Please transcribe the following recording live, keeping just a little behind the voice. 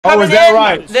coming in.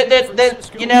 Right?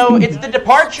 That you know, it's the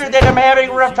departure that I'm having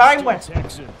a rough time with.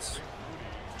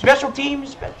 Special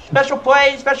teams, special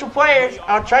plays, special players.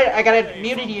 I'll try. I got it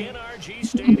muted you.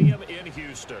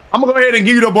 I'm gonna go ahead and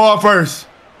give you the ball first.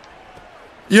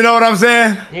 You know what I'm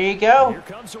saying? There you go.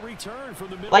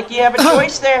 Like you have a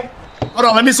choice there. Hold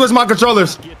on, let me switch my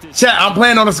controllers. Chat, I'm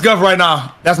playing on the scuff right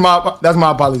now. That's my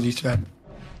apologies, chat.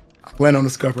 I'm playing on the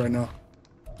scuff right now.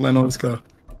 Playing on the scuff.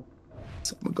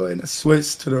 So I'm gonna go ahead and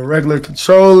switch to the regular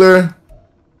controller.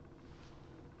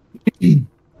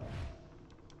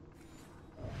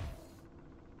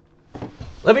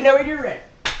 Let me know when you're ready.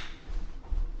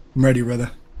 I'm ready, brother.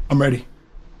 I'm ready.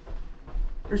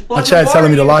 There's blood My chat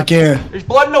telling me to lock in. There's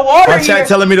blood in the water. My chat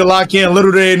telling me to lock in.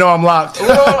 Little do they know I'm locked.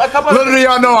 Little do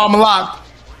y'all know I'm locked.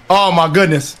 Oh my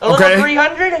goodness. Okay.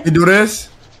 300. You do this.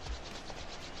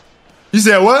 You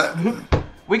said what?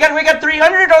 We got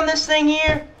 300 on this thing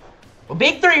here. A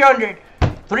big 300.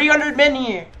 300 men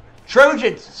here.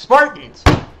 Trojans, Spartans.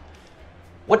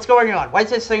 What's going on? Why is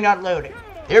this thing not loading?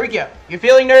 There we go. You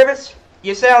feeling nervous?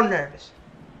 You sound nervous.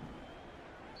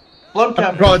 Blown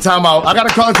coverage. Call a timeout. I gotta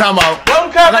call a timeout.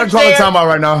 Blown coverage. I gotta call a timeout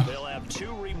right now. They'll have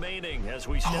 2 remaining as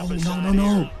we step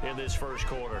no. in this first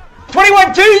quarter.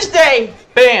 21 Tuesday.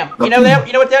 Bam. You know that?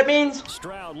 You know what that means?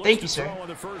 Thank you, sir.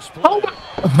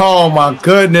 Oh my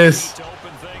goodness.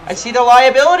 I see the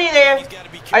liability there.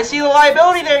 I see the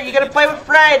liability there. You gotta play with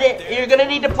Fred. You're gonna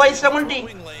need to play someone deep.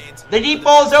 The deep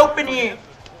ball's open here.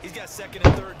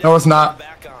 No, it's not.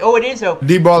 Oh, it is open.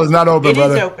 Deep ball is not open,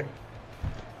 brother. It is open.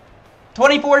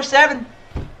 24/7.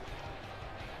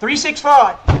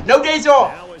 365. No days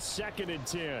off.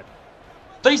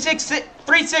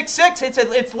 366.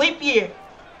 It's leap year.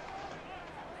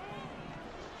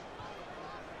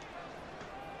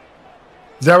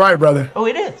 Is that right, brother? Oh,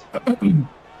 it is.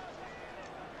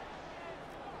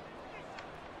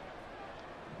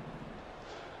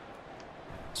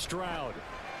 Stroud.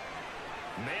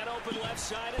 Man open left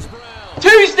side is Brown.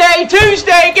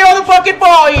 Tuesday, get on the fucking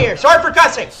ball here. Sorry for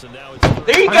cussing.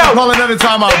 There you go. Call another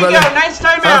timeout, brother. There you go. Nice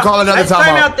timeout. Call another nice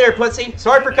timeout there, pussy.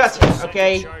 Sorry for cussing.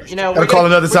 Okay, you know. Gotta call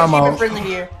another timeout. Keep it friendly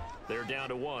here. They're down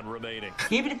to 1 remaining.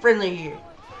 Keep it friendly here.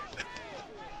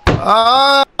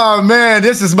 Oh man,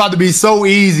 this is about to be so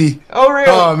easy. Oh really?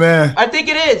 Oh man. I think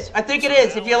it is.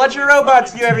 If you let your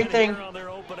robots do everything.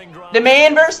 The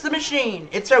man versus the machine.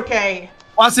 It's okay.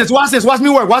 Watch this. Watch me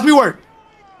work.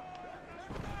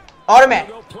 Automat.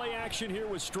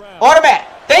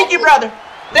 Thank you, brother.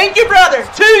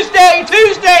 Tuesday,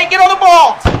 get on the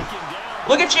ball.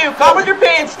 Look at you. Come with your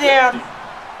pants down.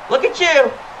 Look at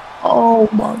you. Oh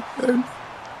my goodness.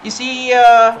 You see,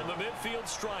 From the midfield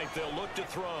stripe, they'll look to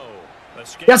throw.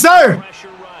 Yes, sir.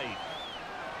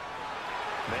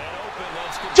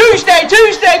 Tuesday,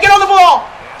 get on the ball.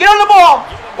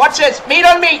 Watch this. Meat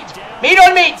on meat.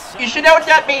 You should know what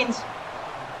that means.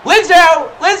 Lizzo,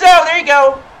 there you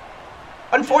go.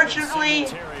 Unfortunately.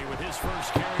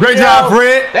 Great job,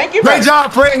 Fred. Thank you, Great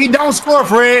job, Fred. He don't score,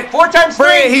 Fred. 4 times 3.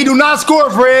 Fred, he do not score,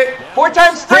 Fred. 4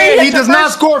 times 3. Fred, he does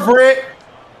not score, Fred.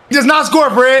 He does not score,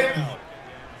 Fred.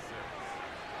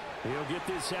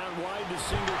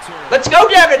 Let's go,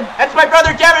 Devin. That's my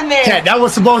brother Devin there. Yeah, that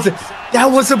was supposed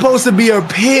to be a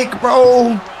pick,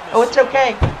 bro. Oh, it's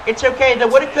okay. The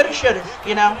woulda, coulda, shoulda.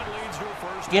 You know.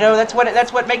 That's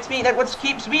what makes me. That's what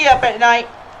keeps me up at night.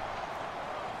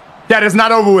 Dad, it's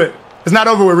not over with.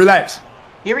 Relax.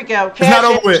 Here we go. Cash it's not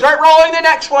over with. Start rolling the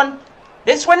next one.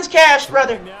 This one's cash,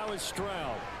 brother.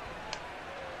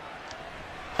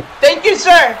 Thank you,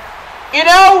 sir.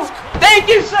 Thank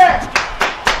you, sir.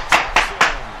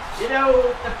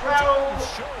 The pro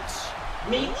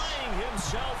meets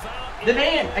the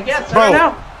man, I guess. Bro, I don't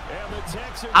know.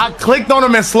 I clicked on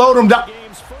him and slowed him down.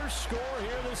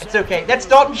 It's okay. That's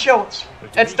Dalton Schultz.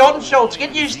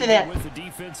 Get used to that.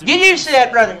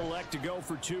 Brother.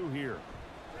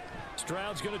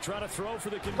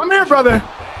 Come here, brother.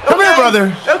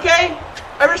 Okay.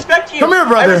 I respect you. Come here,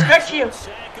 brother. I respect you.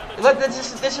 Look, this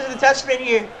is the testament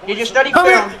here. Did you study film?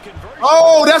 Here.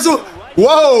 Oh, that's what.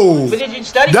 Whoa. But did you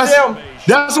study film?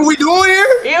 That's what we doing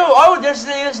here? Ew. Oh, there's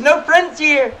no friends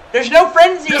here.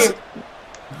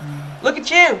 Look at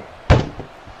you.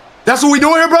 That's what we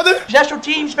doing here, brother? Special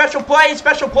teams, special plays,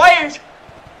 special players.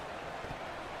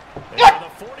 The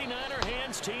 49er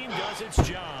hands team does its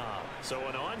job. So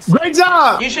an onside. Great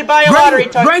job. You should buy a lottery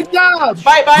ticket. Great job.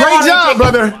 Buy Great job,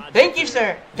 brother. Thank you,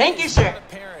 sir.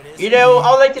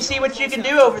 I'd like to see what you can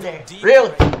do over there.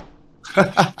 Really.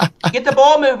 Get the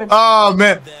ball moving. Oh,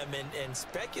 man.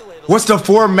 What's the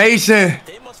formation?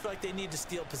 think they need to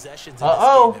steal possessions.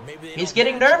 Uh-oh. He's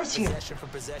getting nervous here.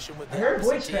 I heard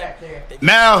voice back there.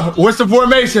 Now, what's the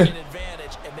formation?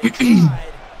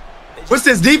 What's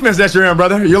this defense that you're in,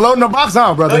 brother? You're loading the box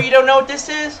on, brother. Oh, you don't know what this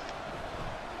is?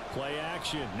 Play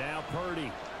action. Now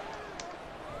Purdy.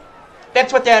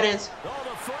 That's what that is. Oh, the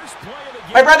first play of the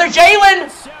game. My brother Jalen!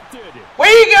 Intercepted. Where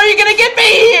you go? You're going to get me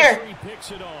here! He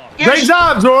picks it off. Great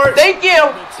job, George. Thank you.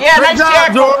 Yeah, Great nice job,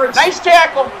 tackle. George. Nice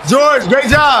tackle. George, great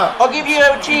job. I'll give you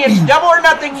a chance. Double or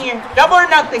nothing here. Double or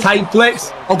nothing. Tight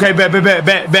flex. Okay, bet.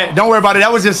 Don't worry about it.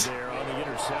 That was just... There on the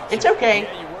interception. It's okay.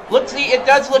 It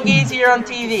does look easier on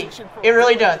TV. It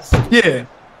really does. Yeah.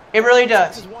 It really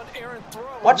does.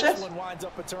 Watch this.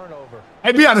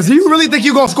 Hey, be honest. Do you really think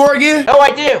you're going to score again? Oh,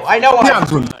 I do. I know. Be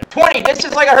honest with me. 20. This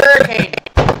is like a hurricane.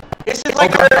 This is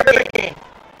like a hurricane.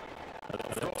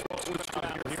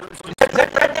 Is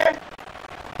that right there?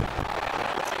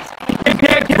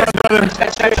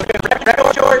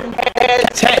 That's Jordan.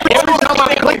 Every time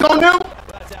I click on them,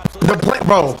 the play,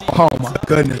 bro. Oh my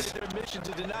goodness.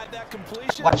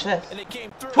 Watch this.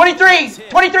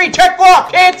 23, check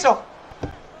block, cancel.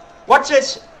 Watch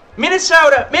this.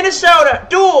 Minnesota,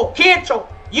 duel, cancel.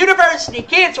 University,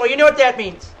 cancel. You know what that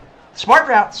means. Smart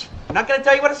routes. I'm not going to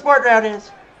tell you what a smart route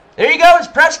is. There you go.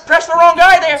 Press the wrong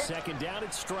guy there. Second down,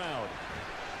 it's Stroud.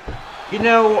 You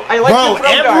know, I like to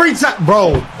throw every darts. Time,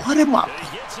 bro. What am I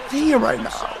playing right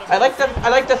now? I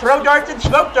like to throw darts and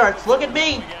smoke darts. Look at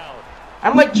me.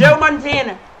 I'm like Joe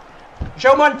Montana.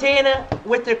 Joe Montana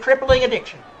with the crippling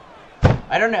addiction.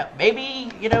 I don't know. Maybe,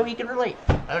 you know, he can relate.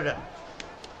 I don't know.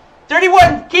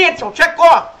 31, cancel, check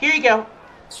block. Here you go.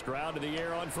 Stroud to the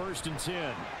air on 1st and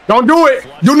 10. Don't do it.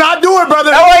 Do not do it,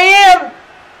 brother. Oh, I am.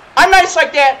 I'm nice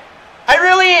like that. I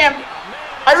really am.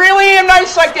 I really am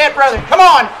nice like that, brother. Come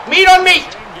on. Meat on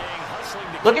meat.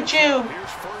 Look at you.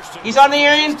 He's on the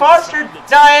Arian Foster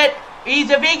diet. He's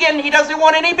a vegan. He doesn't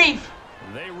want any beef.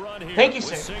 Thank you,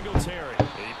 sir.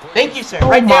 Thank you, sir.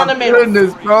 Right down the middle. Oh, my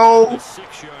goodness, bro.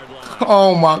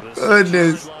 Oh, my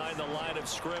goodness.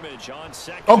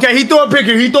 Okay, he threw a pick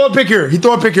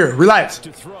here. Relax.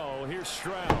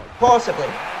 Possibly.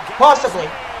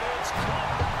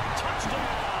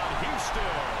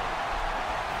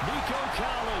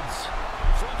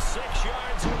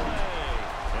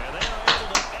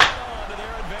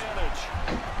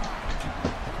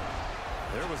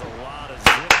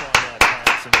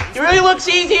 It really looks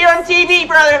easier on TV,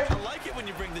 brother. I like it when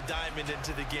you bring the diamond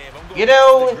into the game. You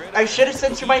know, I should have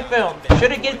sent you my film.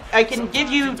 I can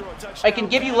give you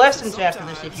lessons after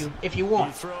this if you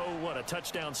want. Throw what, a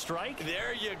touchdown strike?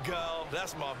 There you go.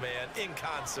 That's my man in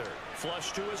concert.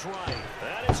 Flush to his right.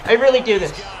 That is I really do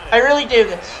this.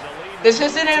 This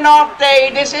isn't an off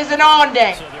day. This is an on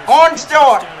day. On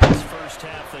start.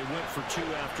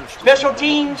 Special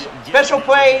teams, special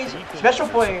plays, special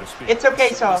players. It's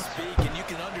okay, Sauce.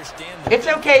 It's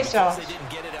okay, Sauce.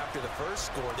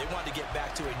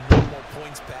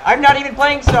 I'm not even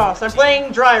playing Sauce. I'm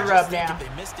playing Dry Rub now.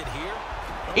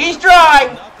 He's dry.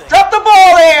 Drop the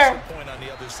ball there.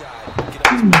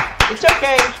 It's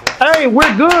okay. Hey,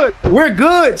 we're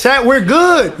good, chat. We're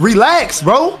good. Relax,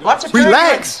 bro. Lots of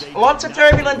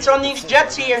turbulence on these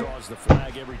Jets here.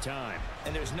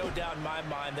 And there's no doubt in my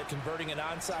mind that converting an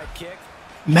onside kick.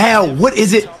 Man, what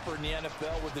is it? In the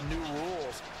NFL with the new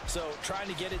rules. So trying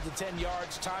to get it to 10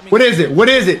 yards. What is it?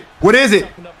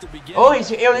 Oh, he's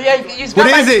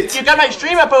got you got my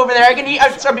stream up over there. I'm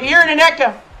hearing an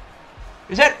echo.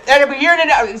 Is that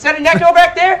an echo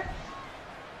back there?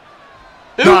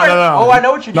 No. Oh, I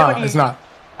know what you're doing. No, it's not.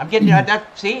 I'm getting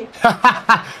that. See,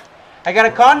 I got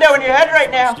a condo in your head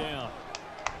right now.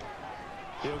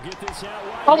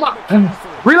 Oh my!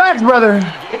 Relax, brother.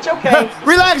 It's okay.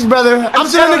 Relax, brother. I'm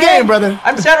still in the game, brother.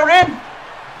 I'm settled in.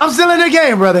 I'm still in the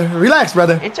game, brother. Relax,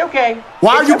 brother. It's okay.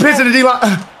 Why are you pissing the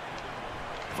D-line?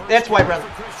 That's why, brother.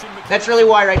 That's really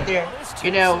why right there. You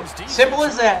know, simple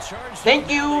as that. Thank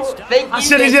you. I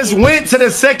should have just went to the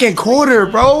second quarter,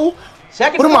 bro.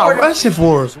 What am I rushing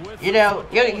for? You know,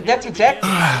 that's exactly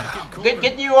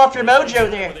getting you off your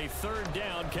mojo there.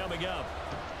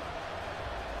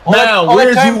 Now,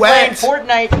 where's you at?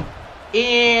 Fortnite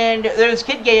and those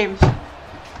kid games.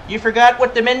 You forgot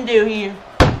what the men do here.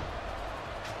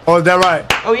 Oh, is that right?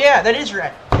 Oh yeah, that is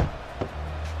right.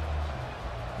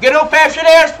 Good old-fashioned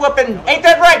ass whooping. Ain't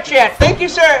that right, Chad? Thank you,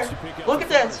 sir. Look at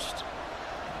this.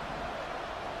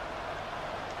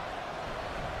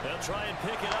 They'll try and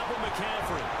pick it up with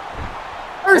McCaffrey.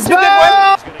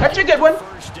 That's a good one.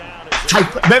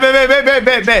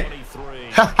 Bet.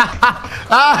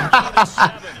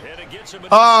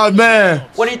 Oh, man.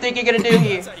 What do you think you're going to do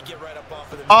here?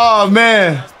 Oh,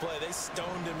 man. They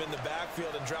stoned him in the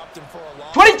backfield and dropped him for a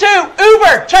 22,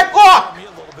 Uber, check block. Me a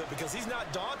little bit because he's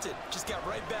not daunted. Just got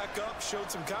right back up, showed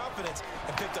some confidence,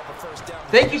 and picked up a first down.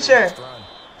 Thank you, sir.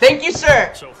 Thank you,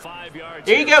 sir. So 5 yards.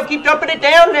 There you go. Keep dumping it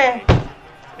down there.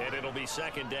 And it'll be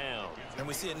second down. And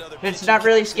we see another It's not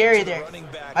really scary there.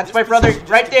 That's my brother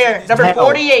right there, number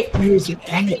 48.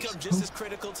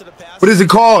 What is it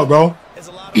called, bro?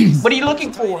 What are you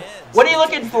looking for? What are you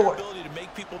looking for?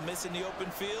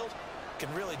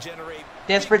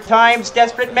 Desperate times,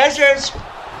 desperate measures.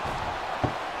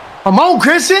 Come on,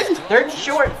 Christian. 3rd and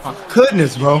short. My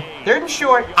goodness, bro. 3rd and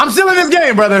short. I'm still in this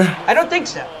game, brother. I don't think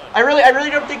so. I really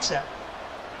don't think so.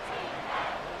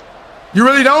 You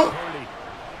really don't?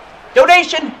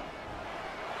 Donation.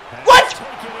 What?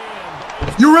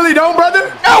 You really don't,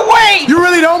 brother? No way. You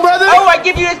really don't, brother? Oh, I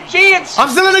give you a chance. I'm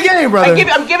still in the game, brother.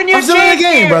 I'm giving you a chance. I'm still in the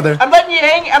game, here. brother. I'm letting you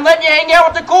hang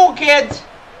out with the cool kids.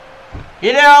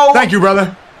 You know. Thank you,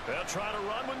 brother. They'll try to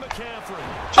run with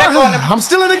McCaffrey. Check on him. I'm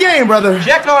still in the game, brother.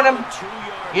 Check on him.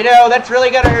 You know, that's really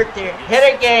gonna hurt there.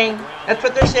 Headache gang. That's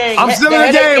what they're saying. I'm still in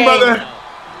the game, brother.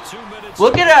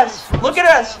 Look at us. Look at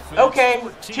us. Okay.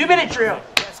 2-minute drill.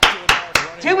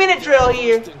 2-minute drill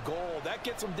here.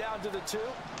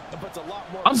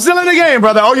 I'm still in the game,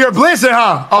 brother. Oh, you're blitzing,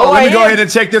 huh? Oh, let me go ahead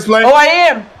and check this play. Oh, I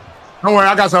am. Don't worry,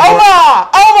 I got something. Oma!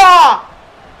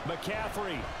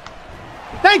 McCaffrey.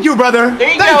 Thank you, brother.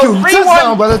 There you Thank go. you. 3-1.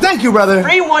 Touchdown, brother. Thank you, brother.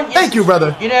 3-1. Thank you,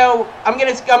 brother. You know, I'm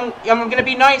gonna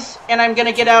be nice, and I'm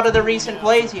gonna get out of the recent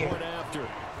plays here.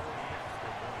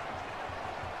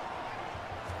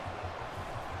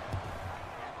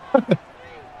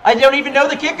 I don't even know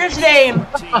the kicker's name.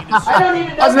 I don't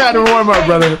even know. I just had to warm up,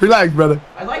 brother. Relax, brother.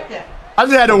 I like that. I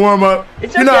just had to warm up.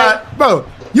 It's You know okay. how, bro.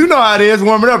 You know how it is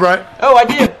warming up, right? Oh, I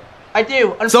do. I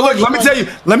do. So look, let me tell you.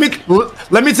 Let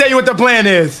me tell you what the plan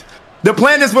is. The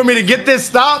plan is for me to get this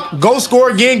stop, go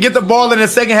score again, get the ball in the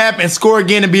second half, and score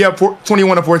again and be up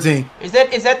 21-14. Is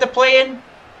that the plan?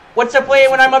 What's the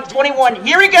plan when I'm up 21?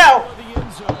 Here we go.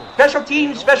 Special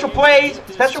teams, special plays,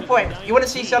 special plays. You want to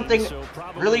see something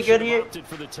really good here?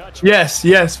 Yes,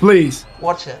 yes, please.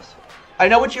 Watch this. I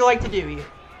know what you like to do here.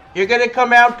 You're going to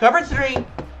come out, cover 3.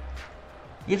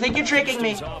 You think you're tricking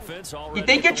me. You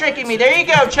think you're tricking me. There you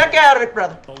go. Check out of it,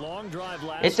 brother.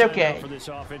 It's okay.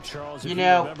 You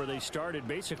know,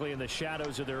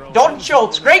 Dalton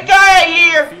Schultz, great guy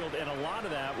here.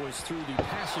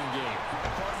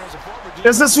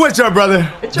 It's a switch up,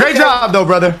 brother. It's Great okay. job, though,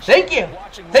 brother. Thank you.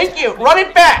 Thank you. Run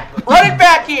it back. Run it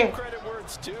back here.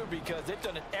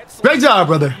 Great job,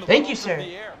 brother. Thank you, sir.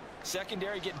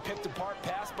 Secondary getting picked apart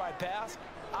pass by pass.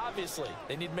 Obviously,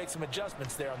 they need to make some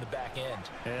adjustments there on the back end.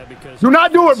 Yeah, because Do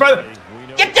not do it, brother.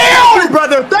 Get down! Thank you,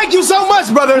 brother. Thank you so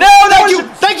much, brother. No, that was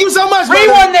Thank you so much, free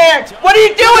brother. one there. What are you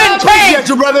doing, I appreciate Tate?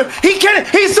 you, brother.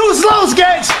 He's too slow,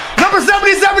 Sketch. Number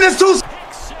 77 is too.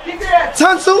 Get that.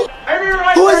 Tunsil. I remember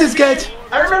my Who is first this Sketch? beer.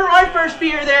 I remember my first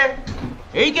beer there.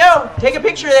 There you go. Take a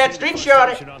picture of that.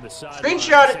 Screenshot it.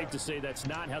 Screenshot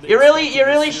it. You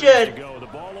really should.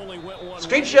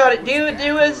 Screenshot it.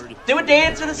 Do a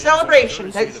dance and a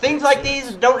celebration. Things like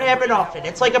these don't happen often.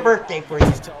 It's like a birthday for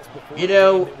you. You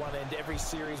know.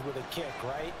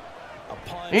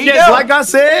 There you Yes, go. like I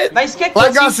said. Nice kick,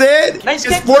 Like I pussy. said. Nice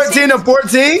It's kick, pussy.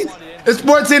 14-14. It's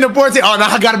 14-14. Oh, now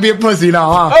I gotta be a pussy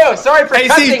now, huh? Oh, sorry for Hey,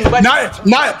 cussing, see, but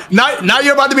now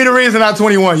you're about to be the reason I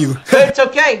 21 you. it's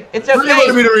okay. It's You're about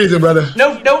to be okay. the reason, brother.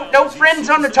 No friends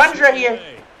on the tundra here.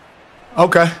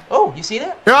 Okay. Oh, you see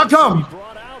that? Here I come.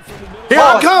 Here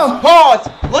I come. Pause.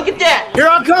 Look at that. Here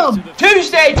I come.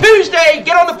 Tuesday.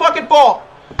 Get on the fucking ball.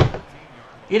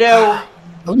 You know.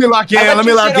 Let me lock in. I Let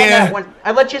me lock in.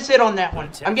 I let you sit on that one.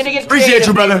 I'm gonna get Appreciate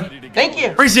you, creative. brother. Thank you.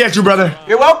 Appreciate you, brother.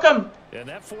 You're welcome. And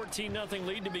that 14-0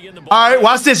 lead to begin the ball. All right,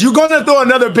 watch this. You're gonna throw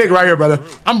another pick right here, brother.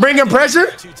 I'm bringing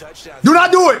pressure. Do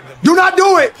not do it. Do not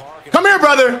do it. Come here,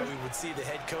 brother.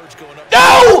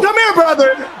 No! Come here,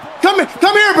 brother. Come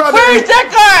here, brother. Where is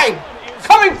that guy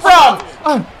coming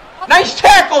from? Nice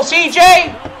tackle,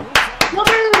 CJ. Come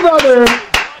here, brother.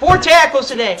 4 tackles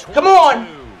today. Come on.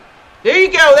 There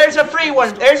you go. There's a free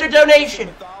one. There's a donation.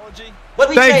 What did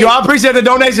we Thank say? you. I appreciate the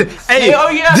donation. Hey, Oh,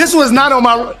 yeah. this was not on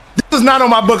my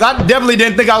book. I definitely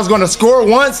didn't think I was going to score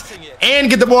once and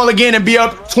get the ball again and be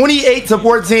up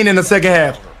 28-14 in the second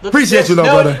half. Look Appreciate at this. you, though,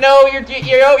 brother. No,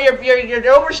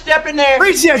 you're overstepping there.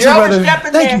 Appreciate you, You're brother.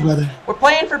 overstepping Thank there. you, brother. We're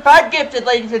playing for 5 gifted,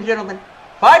 ladies and gentlemen.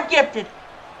 5 gifted.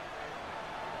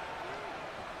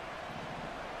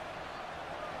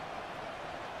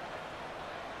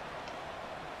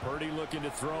 Purdy looking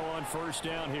to throw on first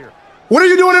down here. What are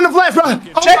you doing in the flesh, bro?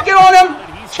 Check it on him.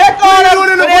 Check on him.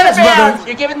 doing in the Put it out of flesh, brother? bounds.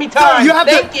 You're giving me time.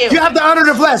 Thank you. You have to honor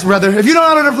the flesh, brother. If you don't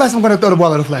honor the flesh, I'm going to throw the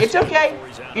ball in the flesh. It's okay.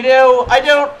 You know, I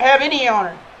don't have any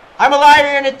honor. I'm a liar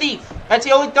and a thief. That's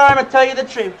the only time I tell you the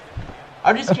truth.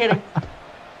 I'm just kidding.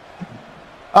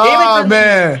 Oh,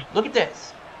 man. Look at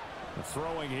this.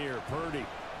 Throwing here, Purdy.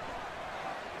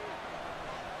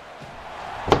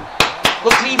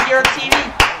 Looks easier on TV.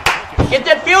 Get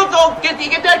that field goal. Get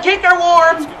that kicker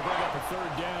warm.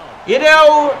 You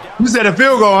know. You said a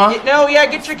field goal, huh? No, yeah,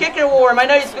 get your kicker warm. I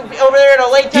know he's over there in a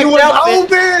latex He was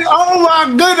outfit. open. Oh, my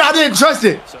goodness. I didn't trust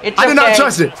it. I did not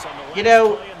trust it. You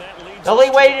know, the only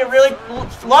way to really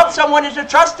love someone is to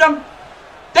trust them.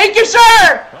 Thank you,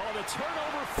 sir.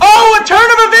 Oh, a turn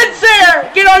of events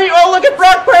there. Get on your. Oh, look at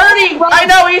Brock Purdy. I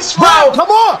know he's slow. Come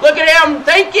on. Look at him.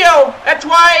 Thank you. That's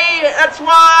why.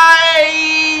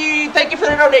 Thank you for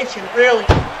the donation. Really.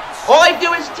 All I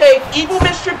do is take Evil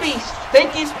Mr. Beast.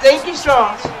 Thank you,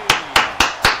 Sauce.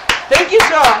 Thank you,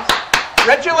 Sauce.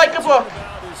 Read you like a book.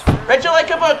 Read you like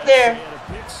a book there.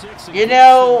 You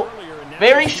know,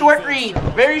 very short read.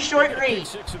 Very short read.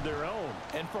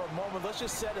 And for a moment, let's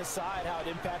just set aside how it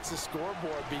impacts the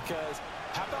scoreboard, because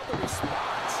how about the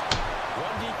response?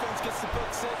 One defense gets the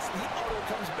pick six, the other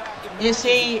comes back. And you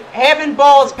see, having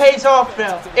balls pays off,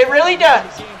 though. It really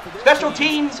does. Special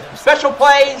teams, special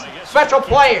plays, special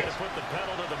players. Put the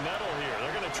pedal to the metal here.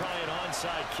 They're going to try an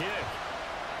onside kick.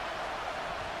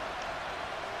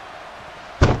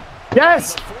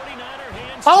 Yes. The 49er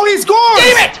hands. Oh, he scored.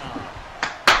 Damn it!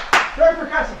 Sorry for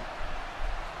cussing.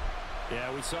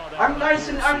 Yeah, we saw that. I'm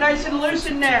nice and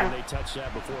loosened now. They touched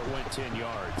that before it went 10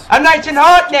 yards. I'm nice and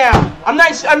hot now. I'm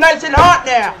nice and hot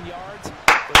now.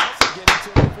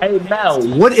 Hey, Mel,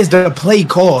 what is the play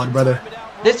called, brother?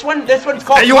 This one's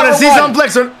called. Hey, you want to cover see one. something,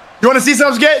 Flexer? You want to see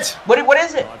something, Sketch? What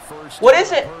is it? What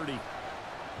is it?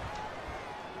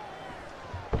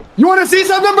 You want to see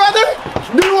something, brother?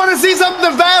 Do you want to see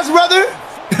something fast, brother?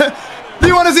 Do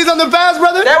you want to see something fast,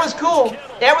 brother? That was cool.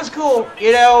 That was cool.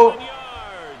 You know.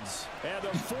 And the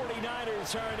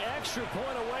 49ers are an extra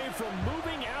point away from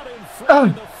moving out in front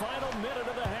in the final minute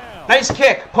of the half. Nice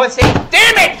kick, pussy.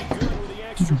 Damn it!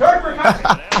 Sorry for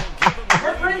cussing.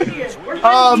 We're crazy.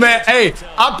 Oh, man. Hey,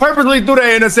 I purposely threw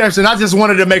that interception. I just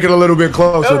wanted to make it a little bit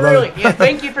closer, Oh, brother. really? Yeah,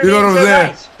 thank you for You know being what so I'm saying?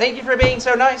 nice. Thank you for being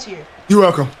so nice here. You're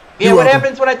welcome. Yeah, You're what welcome.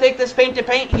 happens when I take this paint to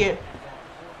paint here?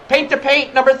 Paint to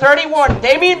paint, number 31,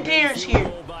 Damian Pierce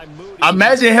here.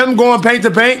 Imagine him going paint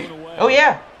to paint Oh,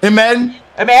 yeah. in Madden.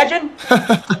 Imagine.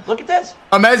 Look at this.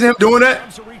 Imagine him doing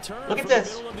that. Look at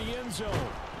this.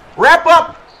 Wrap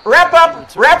up,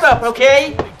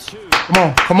 okay?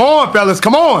 Come on, fellas,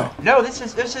 come on. No, this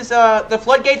is the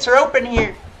floodgates are open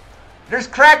here. There's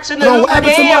cracks in the Yo, Hoover what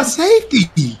happened to my Dam.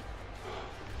 safety?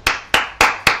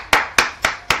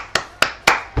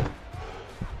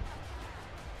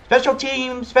 Special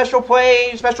teams, special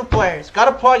plays, special players.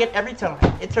 Gotta plug it every time.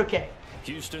 It's okay.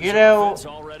 You know,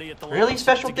 really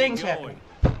special things happen.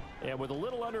 And with a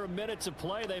little under a minute to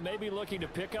play, they may be looking to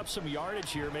pick up some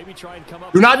yardage here. Maybe try and come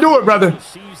up. Do not do it, brother.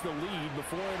 Seize the lead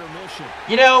before intermission.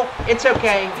 You know, it's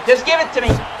okay. Just give it to me.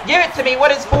 Give it to me. What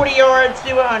is 40 yards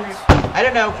to 100? I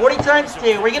don't know. 40 times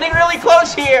 2. We're getting really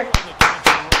close here.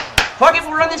 Fuck it,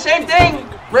 we'll run the same thing.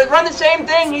 Run the same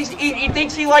thing. He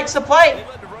thinks he likes to play.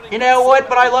 You know what?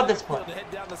 But I love this play.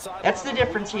 That's the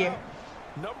difference here.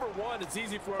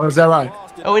 Oh, is that right?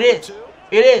 Oh, it is.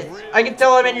 It is. I can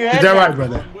tell I'm in your head. Is that now. right,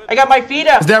 brother? I got my feet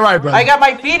up. Is that right, brother? I got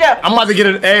my feet up. I'm about to get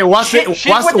it. Hey, watch it. Shit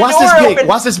Watch with the this door pick. open.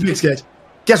 Watch this pick, Sketch.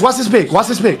 Guess, watch this pick. Watch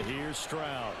this pick. Here's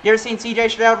Stroud. You ever seen C.J.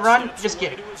 Stroud run? Just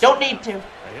kidding. Don't need to. He'll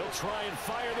try and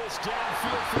fire this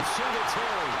downfield for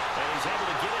Singletary. And he's able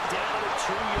to get it down to the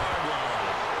 2-yard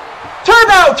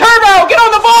line. Turbo! Get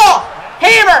on the ball!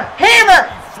 Hammer!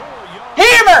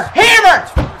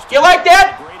 You like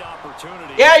that? Great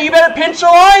opportunity. Yeah, you better pinch the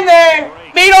line there.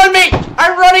 Feet on me.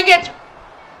 I'm running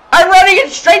it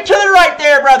straight to the right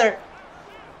there, brother.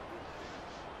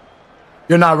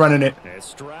 You're not running it. And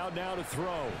Stroud now to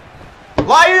throw.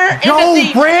 Liar in Yo, the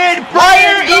thief. Brad,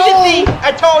 Liar in go. the thief.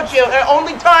 I told you. The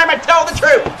only time I tell the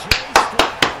truth.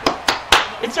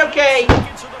 It's okay.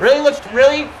 Really was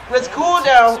cool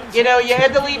though. You know, you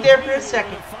had to leave there for a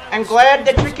second. I'm glad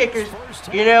that your kicker,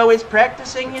 you know, is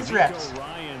practicing his reps.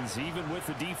 Ryans, even with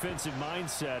the defensive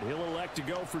mindset, he'll elect to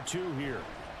go for 2 here.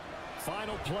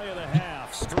 Final play of the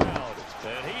half, Stroud.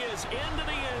 And he is into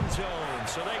the end zone,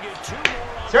 so they get 2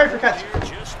 more on Sorry for cussing.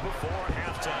 here just before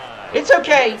halftime. It's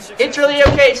okay. It's really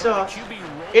okay, Sauce.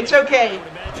 It's okay.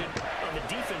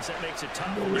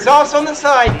 Sauce on the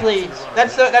side, please.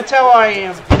 That's how I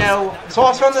am. You know,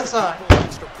 sauce on the side.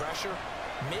 Extra pressure.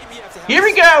 Maybe you have to Here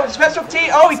we go. Special team.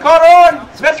 Oh, he caught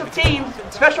on. Special teams.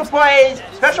 Special plays.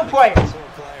 Special players.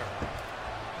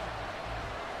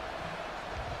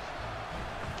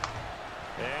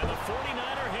 And the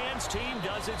 49er hands team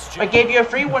does its job. I gave you a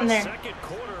free one there. Second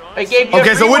quarter on I gave you a Okay,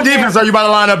 free so what one there. defense are you about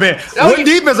to line up in? Oh, What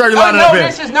defense are you lining no, up in?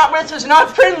 this is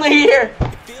not friendly here.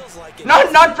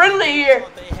 Not friendly here.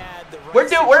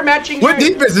 We're matching. What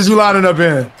defense is you lining up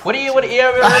in? What do you ever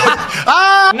heard of?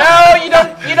 Ah! No, you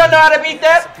don't know how to beat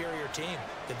that.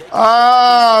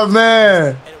 Oh,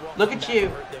 man. Look at you.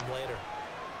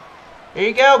 Here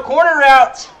you go. Corner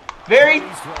routes. Very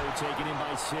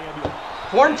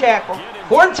horn tackle.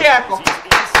 Horn tackle.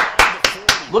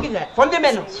 Look at that.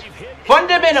 Fundamentals.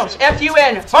 Fundamentals.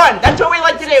 F-U-N. Fun. That's what we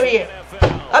like to do here.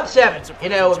 Up 7. You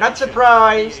know, not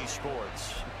surprised.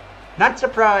 Not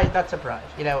surprised. Not surprised.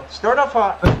 You know, start off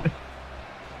hot.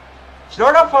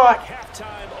 Start off hot.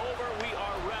 halftime over. We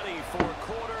are ready for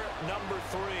quarter number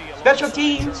 3. Special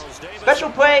teams. Special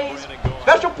plays.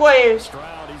 Special players.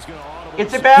 Stroud, he's gonna audible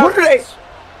It's about, What are they?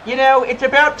 you know, it's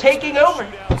about taking over.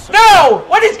 No!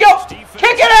 What is go?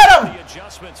 Kick it at him! the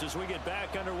adjustments as we get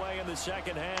back underway in the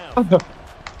second half.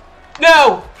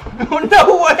 No!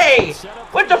 No way!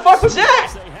 What the fuck was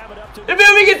that? They have it up to They're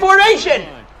moving in formation!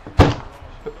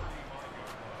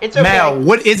 It's okay. Mal,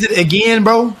 what is it again,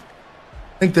 bro?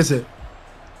 I think that's it.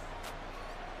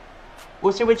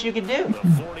 We'll see what you can do. the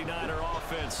 49er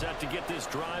offense set to get this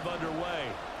drive underway.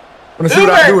 I'm gonna see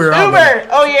what I do here. huh, brother? Uber!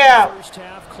 Oh yeah. First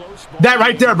half, close ball. That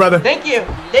right there, brother. Thank you.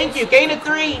 Thank you. Gain of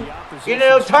 3. You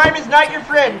know, time is not your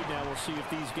friend. Now we'll see if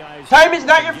these guys Time is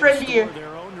not your friend here. score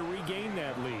their own to regain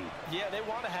that lead. Yeah, they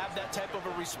want to have that type of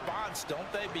a response,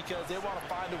 don't they? Because they want to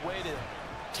find a way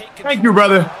to take control. Thank you,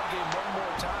 brother. of the game one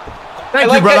more time. Thank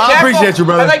like you, brother. that I tackle. appreciate you,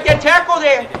 brother. I like that tackle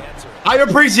there. I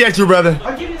appreciate you, brother.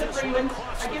 I'll give you the free one.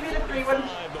 I'll give you the free one.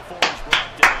 Before he's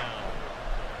brought down.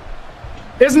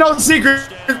 There's no secret.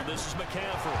 This is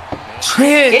McCaffrey.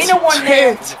 Trent. Gain of 1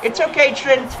 there. Trent. It's okay,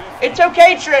 Trent. It's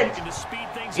okay, Trent. To speed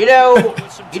things You know,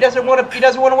 he doesn't want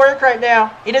to work right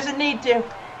now. He doesn't need to.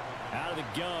 out of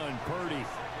the gun, Purdy.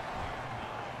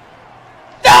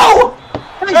 No!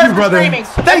 Thank Sorry you, for brother. screaming.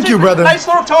 Thank That's you, a brother. Nice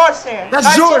little toss there. That's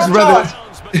Nice yours, little brother.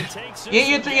 toss. But it takes it.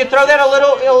 You throw that a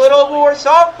little more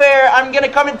soft there. I'm gonna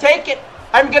come and take it.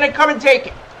 I'm gonna come and take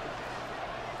it.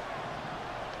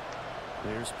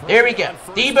 There's There we Purdy go. on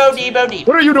first Debo, and 10. Debo, Debo.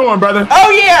 What are you doing, brother?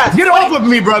 Oh yeah. Get off of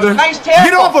me, brother. Nice tackle.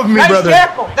 Get off of me, nice brother.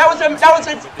 tackle. That was a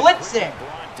blitz there.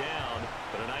 Brought down,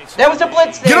 but a nice That was a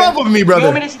blitz there. Get off of me, You brother.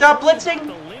 want me to stop blitzing?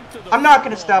 the length of the I'm not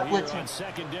gonna field stop here blitzing. on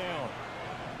second down.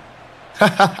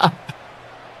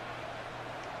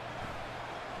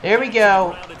 There we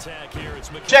go. Round attack here. It's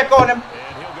McCaffrey. Check on him.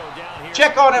 And he'll go down here.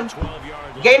 Check on him.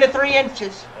 12-yard line. Gain of 3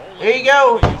 inches. There you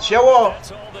go. Show off.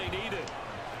 That's all they needed.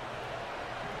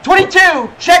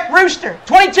 22. Check Rooster.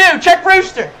 22. Check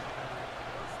Rooster.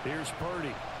 Here's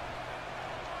Purdy.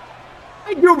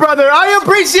 Thank you, brother. I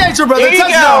appreciate you, brother. There you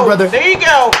Touchdown, go. brother. There you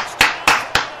go.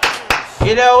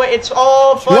 You know, it's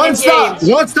all fun One and stop.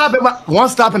 games. One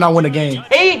stop, and I win the game.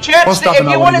 Hey, chaps, One stop if and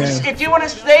you I'll want win the to game. if you want to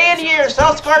stay in here,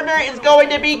 South Gardner is going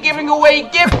to be giving away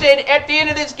gifted at the end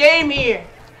of this game here.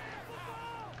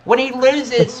 When he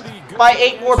loses by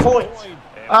 8 more points. 8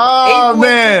 Oh, points in the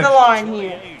man. line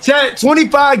here. Chat,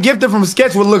 25 gifted from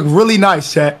Sketch would look really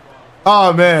nice, chat.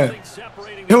 Oh, man.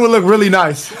 It would look really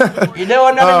nice. You know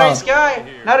I'm not a nice guy.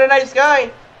 Not a nice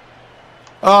guy.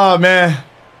 Oh, man.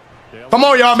 Come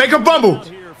on, y'all. Make a fumble.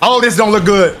 Oh, this don't look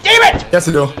good. Damn it! Yes,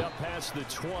 it do. Up past the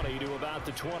 20 to about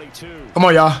the 22. Come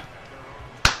on, y'all.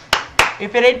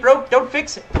 If it ain't broke, don't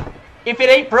fix it. If it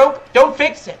ain't broke, don't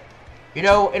fix it. You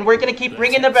know, and we're going to keep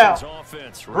ringing the bell.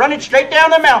 Run it straight down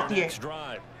the mouth here.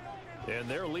 And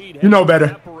their lead You know better.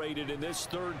 separated in this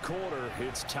third quarter.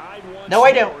 It's tied No,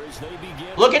 I don't.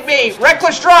 Look at me.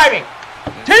 Reckless driving.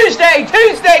 Tuesday,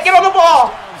 get on the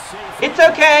ball. It's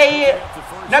okay.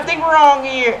 Nothing wrong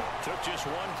here. Took just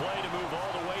one play to move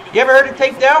all the way to You ever heard of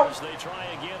taped out? as they try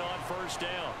again on first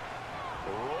down.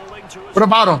 Rolling to his What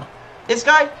about him? This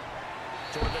guy?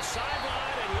 toward the sideline,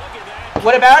 and look at that.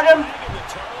 What about him? Dragging the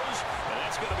toes, and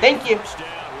that's gonna be Thank you. first down.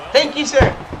 Well, Thank you,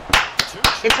 sir.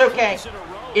 two It's okay. in a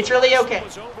row. It's really This okay.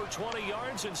 was over 20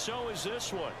 yards, and so is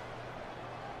this one.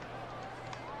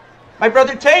 My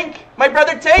brother Tank.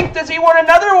 Does he want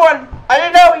another one? I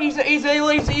don't know. He's a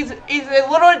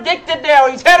little addicted now.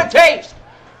 He's had a taste.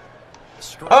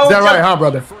 Oh, Is that it's right, a huh,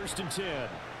 brother? First and 10.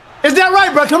 Is that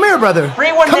right, bro? Come here, brother.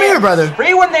 free one Come there. here, brother.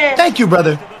 Free one there. Thank you,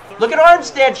 brother. Look at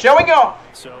Armstead showing off.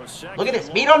 So second Look at this.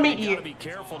 and Meat one, on meat they here. gotta be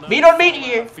careful not Meat to on meat fall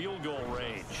here. out of field goal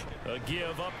range. A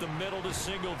give up the middle to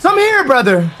Singleton. Come here,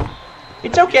 brother.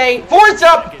 It's okay. 4's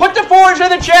up. Put the 4s in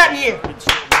the chat here.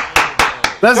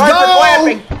 Let's Sorry for go.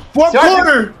 clapping. Fourth Sorry for-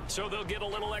 quarter. So they'll get a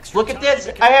little extra Look at time this.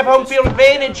 to get I have home field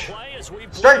advantage. play as we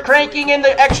Start cranking in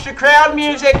the extra crowd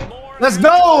music. Let's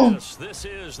go. This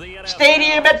is the NFL.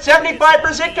 Stadium at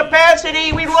 75%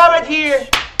 capacity. We love it here.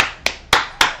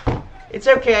 It's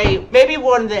okay. Maybe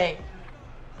one day.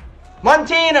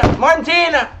 Montana.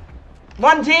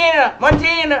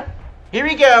 Here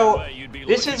we go.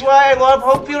 This is why I love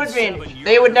home field advantage.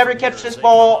 They would never catch this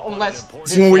ball unless...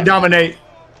 This is when we dominate.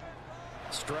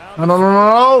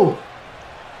 No.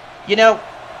 You know,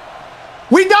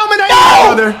 We dominate No!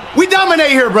 here, brother. We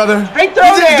dominate here, brother. straight throw We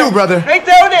just there. do, brother. Straight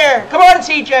throw there. Come on,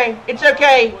 CJ. It's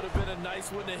okay. Would have been a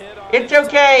nice one to hit on It's in this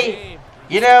okay. game.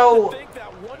 You know, I think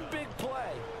that one big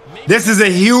play. This is a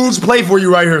huge play for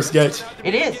you right here, Sketch.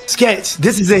 it is. Sketch,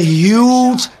 this is a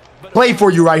huge play for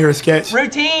you right here, Sketch.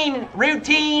 Routine.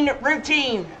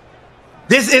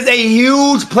 This is a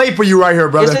huge play for you right here,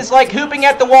 brother. This is like hooping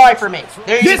at the Y for me.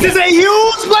 There you This go. is a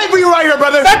huge play for you right here,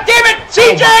 brother. God damn it,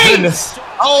 Oh my CJ! goodness.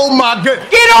 Oh my goodness.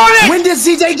 Get on it! When did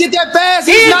CJ get that fast?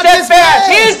 He He's is not that this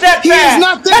fast. He is that He fast. is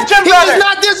not this. Touch him, He brother. is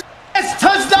not this fast.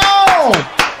 Touchdown.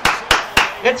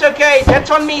 It's okay.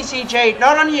 That's on me, CJ.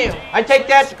 Not on you. I take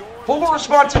that full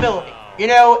responsibility. You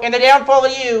know, and the downfall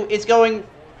of you is going.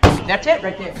 That's it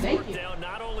right there. Thank you.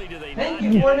 Not only do they Thank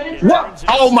you. 4 minutes. What?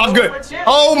 Oh my goodness.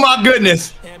 Oh my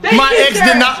goodness. Thank My you, ex sir.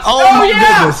 did not. Oh my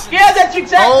yeah. goodness. Yeah, that's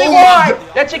exactly Oh, my why.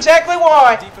 go- That's exactly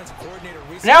why. Defensive coordinator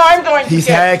recently Now I'm going to He's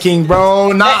kick. hacking,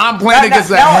 bro. Now I'm playing Now- against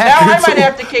a now hacker. I might too.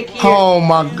 have to kick here. Oh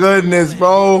my goodness,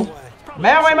 bro.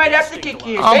 Now I might have to kick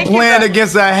you. I'm Thank you, playing brother.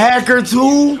 against a hacker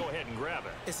too. go ahead and grab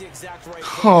it. It's the exact right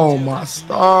Oh my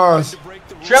stars.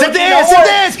 Trojan Sit this, horse. sit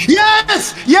this.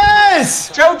 Yes,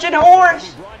 yes. Trojan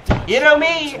horse. You know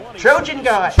me, Trojan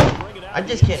guy. I'm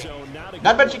just kidding.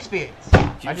 Not much experience.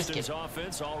 I'm just kidding.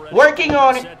 Offense already Working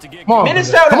on it. set to get Come on,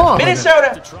 Minnesota. Come on, to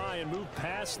Minnesota. try and move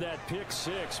past that pick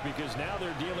six because now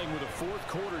they're dealing with a fourth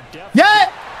quarter deficit.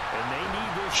 Yeah. And they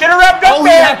need this. Should have wrapped up Oh, he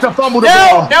there. had to fumble the no,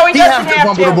 ball. No, he He doesn't had to have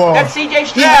fumble to. the ball. That's CJ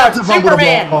He had Stroud. to fumble the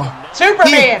Superman. ball.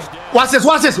 Superman. Watch this,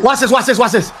 watch this, watch this, watch this,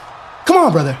 watch this. Come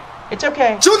on, brother. It's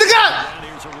okay. Shoot the gun.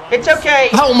 It's okay.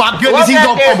 Oh my goodness, Love he's that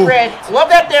gonna there, fumble. Fred. Love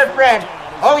that there, Fred.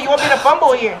 Oh, you want me to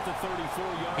fumble here?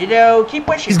 You know, keep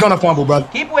pushing. He's gonna fumble, brother.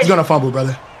 Keep He's wishing. gonna fumble,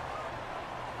 brother.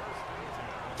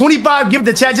 25, give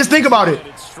the chat. Just think about it.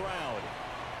 It's Stroud.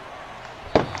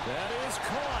 That is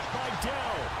caught by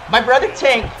Dell. My brother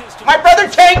tanked. My brother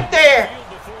tanked there.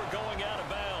 Before going out of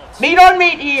bounds. Meat on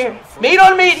meat here. Meat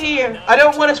on meat here. I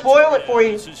don't want to spoil it for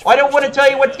you. I don't want to tell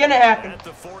you what's going to happen. At the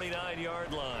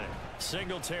 49-yard line.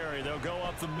 Singletary, they'll go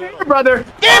up the middle. Here, brother.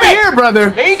 Damn Come it! here, brother.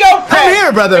 There you go, Fred. Come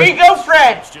here, brother. There you go,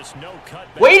 Fred. Just no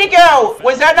cutback. Way to go.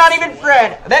 Was that not even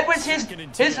Fred? That was his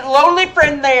lonely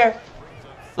friend there.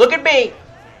 Look at me.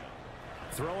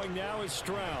 Throwing now is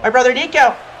Stroud. My brother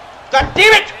Nico. God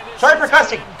damn it. Sorry for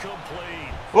cussing.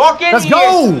 Incomplete. Walk in Let's here.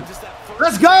 go.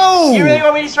 Let's go. You really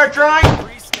want me to start drawing?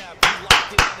 Pre-snap, he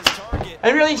locked in on his target.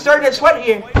 I'm really starting to sweat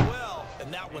here. Well,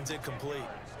 and that one's incomplete.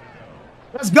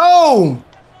 Let's go.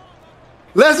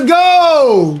 Let's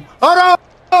go. Hold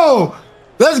on.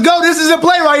 Let's go. This is a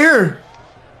play right here.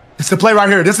 It's the play right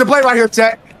here. This is the play right here,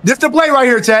 chat. This is the play right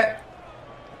here, chat.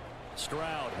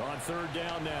 Stroud on third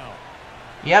down now.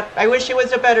 Yep, I wish it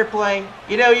was a better play.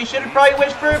 You know, you should have probably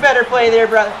wished for a better play there,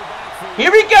 brother.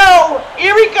 Here we go!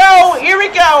 Here we go! Here we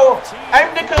go!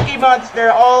 I'm the Cookie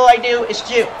Monster. All I do is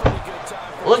chew.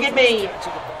 Look at me.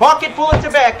 Pocket full of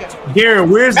tobacco. Garrett,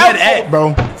 where's that at, bro?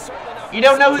 You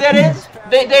don't know who that is?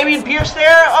 Damian Pierce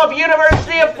there of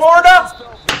University of Florida?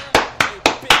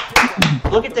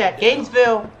 Look at that.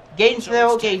 Gainesville.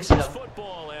 Gainesville.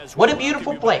 What a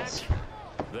beautiful place.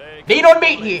 Meat on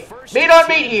meat here. Meat on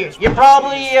meat here. You're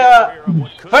probably,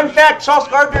 fun fact, Sauce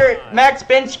Gardner max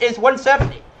bench is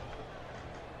 170.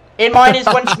 And mine is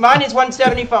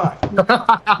 175.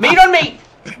 Meat on meat.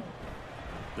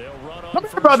 Come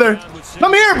here, brother.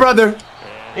 Come here, brother.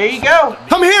 There you go.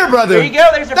 Come here, brother. There you go.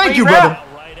 There's a Thank free you, route.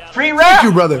 brother. Free Thank route.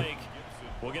 you, brother.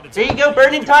 There you go.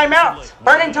 Burning timeouts.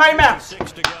 Burning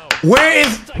timeouts. Where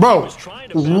is, bro? Trying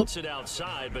to bounce it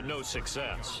outside, but no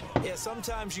success. Yeah,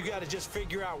 sometimes you got to just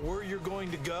figure out where you're going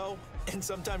to go, and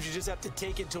sometimes you just have to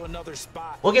take it to another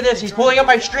spot. Look at this. He's pulling up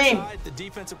my stream. The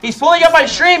defensive He's pulling up my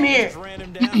stream here. just ran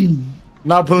him down.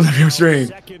 Not pulling up your stream.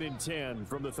 2nd and 10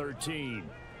 from the 13.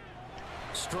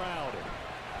 Stroud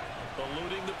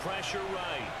eluding the pressure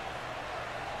right.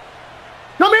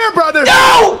 Come here, brother. No!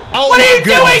 Oh What my are you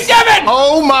goodness. doing, Devin?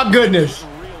 Oh my goodness.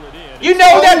 Reel it in. You know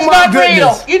Oh that's my not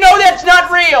goodness. real. You know that's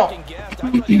not real. I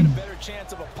thought he had a better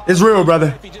chance of a pop It's real, brother.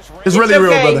 if he just ran It's It's really okay.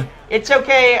 real, brother. It's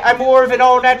okay. I'm more of an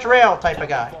all-natural type of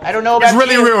guy. I don't know about It's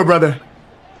really you. real, brother.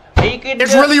 You could,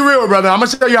 It's really real, brother. I'm gonna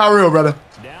show you how real, brother.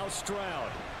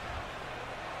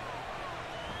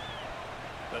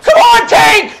 Come on,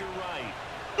 Tank! Show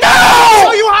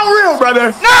No! you how real,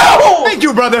 brother. No! Thank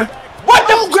you, brother. What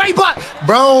the? Oh, great block,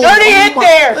 bro. Dirty hit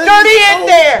there! Dirty hit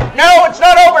there! No, it's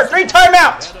not over. 3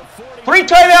 timeouts. 3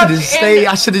 timeouts.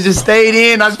 I should have just stayed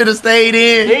in. I should have stayed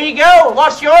in. There you go.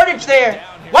 Lost yardage there.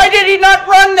 Why did he not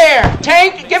run there?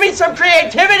 Tank, give me some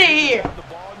creativity here. The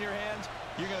ball in your hands,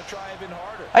 you're going to try even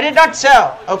harder. I did not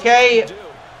sell, okay?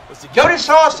 Go to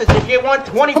Sausage if you want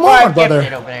 25 Come on, brother.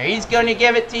 gifted over there. He's going to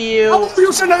give it to you. Oh,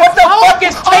 you shouldn't have- What the fuck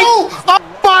is Tank? Oh,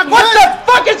 my What God.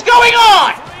 the fuck is going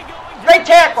on? Great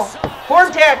tackle.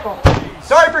 Form tackle.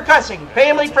 Sorry for cussing.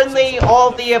 Family friendly, all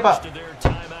of the above.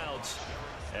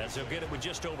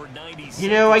 You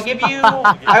know, I give you,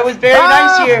 I was very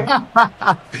nice here.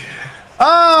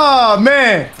 Oh,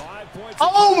 man.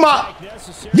 Oh, my.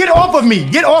 Get off of me.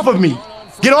 Get off of me.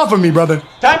 Get off of me, brother.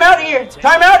 Time out here.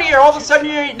 Time out here. All of a sudden,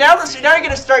 now you're going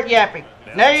to start yapping.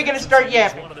 Now you're going to start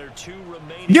yapping.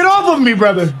 Get off of me,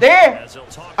 brother. There.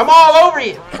 I'm all over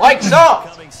you. Like so.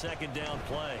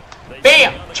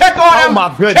 Bam. Check on him. Oh,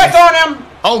 my goodness. Check on him.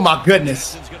 Oh, my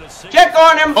goodness. Check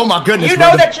on him. Oh, my goodness, You know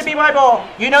brother. that should be my ball.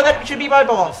 You know that should be my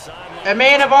ball. A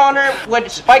man of honor would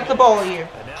spike the ball here.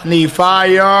 I need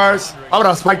 5 yards. Why would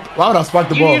I spike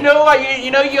the ball? You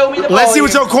know you owe me the ball. Let's see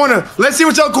what here. your corner. Let's see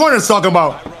what your corner's talking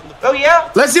about. Oh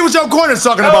yeah. Let's see what your corner's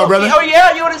talking about, brother. Oh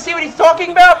yeah. You want to see what he's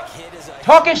talking about?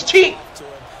 Talk is cheap.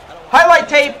 Highlight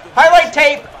tape. Highlight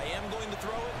tape.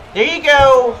 There you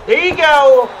go. There you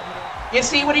go. You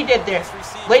see what he did there,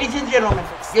 ladies and gentlemen.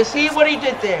 You see what he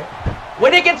did there.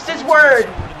 Went against his word.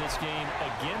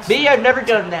 Me, I've never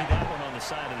done that.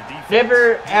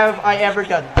 Never have I ever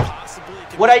done that.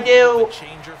 What I do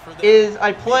is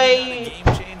I play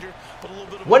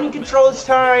one controls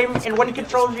time and one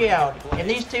controls reality. And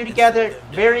these two together,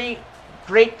 very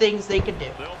great things they can do.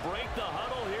 They'll break the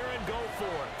huddle here and go for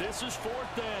it. This is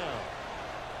 4th down.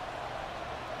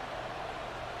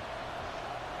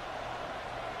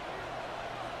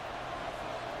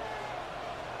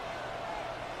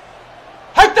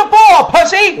 Hike the ball,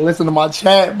 pussy! Listen to my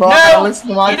chat, bro. No, Listen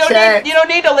to my you chat. don't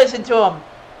need to listen to them.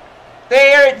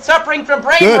 They are suffering from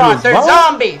brain Goodness, rot. They're bro.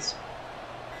 zombies.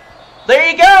 There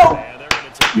you go. And they're going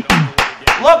to take it over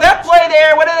again. Love that play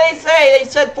there. What did they say? They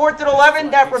said 4th and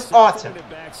 11. That was awesome. It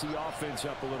backs the offense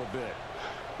up a little bit.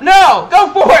 No,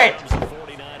 go for it.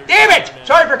 Damn it.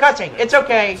 Sorry for cussing. It's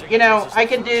okay. You know, I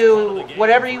can do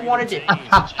whatever you want to do.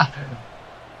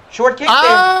 Short kick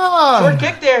there. Short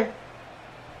kick there.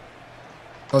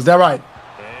 Was that right?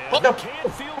 And No. they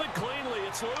can't field it cleanly.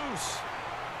 It's loose.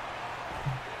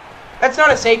 That's not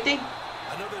a safety.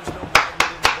 I know there's no movement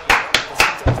in the play, but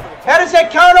sometimes for the How does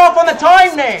that count off on the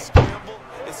time there? scramble,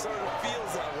 it sort of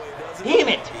feels that way, doesn't it? Damn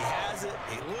it. He has it,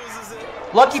 he loses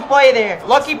it. Lucky play there.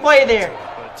 Lucky play there.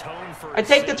 A tone for I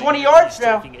take the city. 20 yards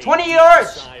now. Taking a 20 deep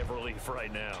yards. sigh of relief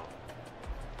right now.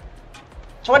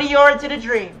 20 yards in a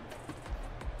dream.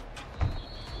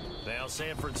 Now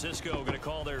San Francisco going to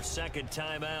call their 2nd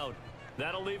timeout.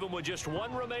 That'll leave them with just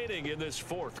 1 remaining in this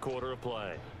 4th quarter of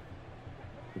play.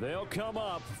 They'll come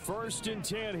up 1st and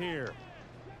 10 here.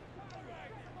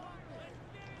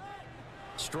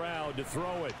 Stroud to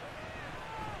throw it.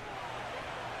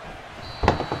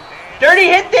 Dirty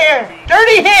hit there.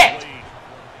 Dirty hit.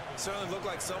 Certainly looked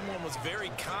like someone was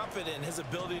very confident in his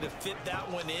ability to fit that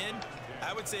one in.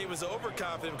 I would say he was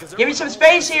overconfident because Give me some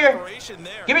space here.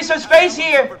 Give me some space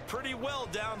here. Pretty well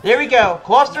down. There we go.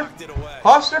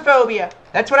 Claustrophobia.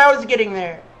 That's what I was getting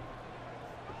there.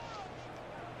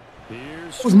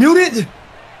 Here's It was muted.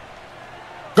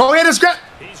 Go ahead and scrap.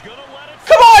 he's going to let it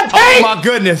Come on, Oh, Tank. my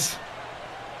goodness.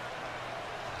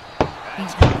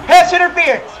 Pass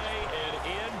interference.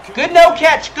 Good no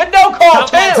catch. Good no call,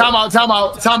 too. Time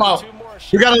out.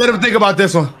 You got to let him think about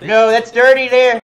this one. No, that's dirty there.